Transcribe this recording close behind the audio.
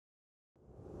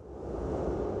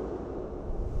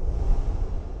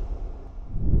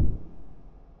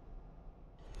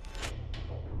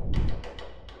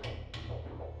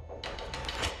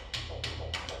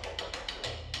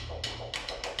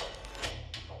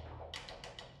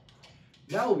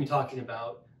Now we'll be talking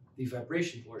about the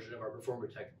vibration portion of our Perform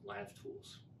Protect line of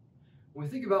tools. When we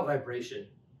think about vibration,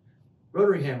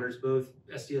 rotary hammers, both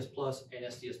SDS Plus and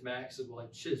SDS Max, as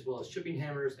well as chipping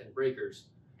hammers and breakers,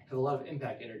 have a lot of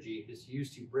impact energy that's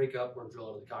used to break up or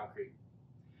drill into the concrete.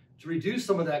 To reduce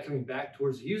some of that coming back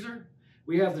towards the user,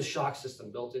 we have the shock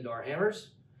system built into our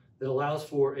hammers that allows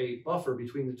for a buffer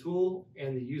between the tool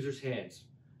and the user's hands.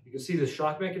 You can see the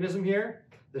shock mechanism here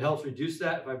that helps reduce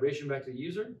that vibration back to the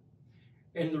user.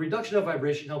 And the reduction of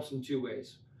vibration helps in two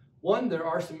ways. One, there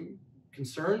are some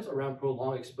concerns around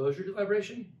prolonged exposure to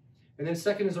vibration. And then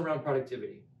second is around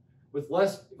productivity. With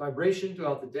less vibration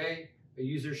throughout the day, a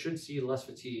user should see less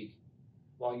fatigue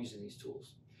while using these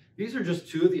tools. These are just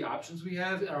two of the options we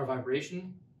have in our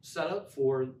vibration setup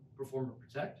for Perform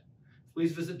Protect.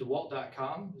 Please visit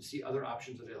DEWALT.com to see other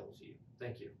options available to you.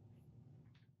 Thank you.